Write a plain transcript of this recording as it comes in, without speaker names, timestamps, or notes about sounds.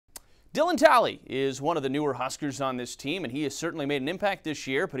Dylan Talley is one of the newer Huskers on this team, and he has certainly made an impact this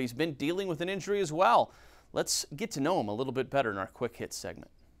year, but he's been dealing with an injury as well. Let's get to know him a little bit better in our Quick Hits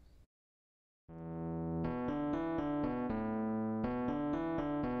segment.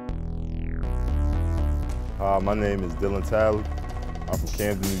 My name is Dylan Talley. I'm from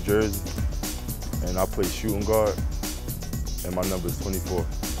Camden, New Jersey, and I play shooting guard, and my number is 24.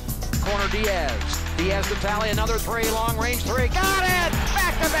 Corner Diaz. Diaz to Talley, another three, long range three. Got it!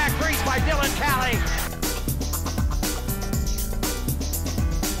 Back-to-back threes by Dylan Talley.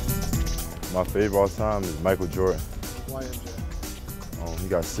 My favorite all time is Michael Jordan. Why MJ? He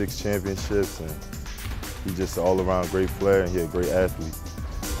got 6 championships, and he's just an all-around great player, and he's a great athlete.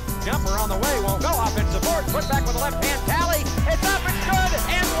 Jumper on the way, won't go. Offensive board, put back with the left hand. Talley, it's up, it's good,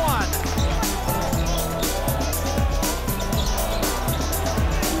 and one.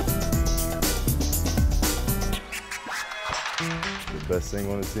 The best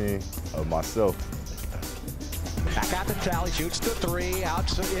thing on the team, myself. Back out to Talley, shoots the three,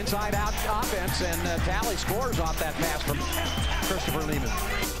 inside out offense, and Talley scores off that pass from Christopher Lehman.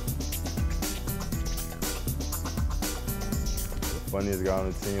 The funniest guy on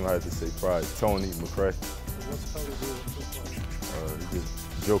the team, I have to say probably Tony McCray. What's Tony doing? He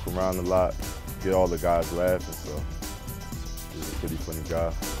just joke around a lot, get all the guys laughing, so he's a pretty funny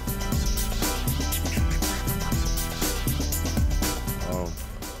guy.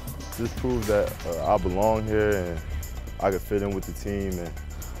 Just prove that I belong here and I can fit in with the team and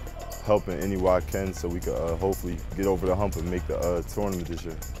help in any way I can so we can hopefully get over the hump and make the tournament this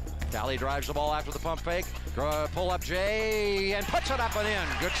year. Talley drives the ball after the pump fake. Pull up Jay and puts it up and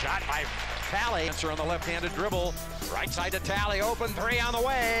in. Good shot by Talley. Answer on the left-handed dribble. Right side to Talley. Open three on the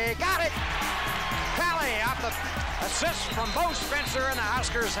way. Got it! Talley off the assist from Bo Spencer, and the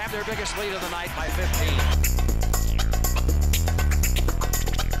Huskers have their biggest lead of the night by 15.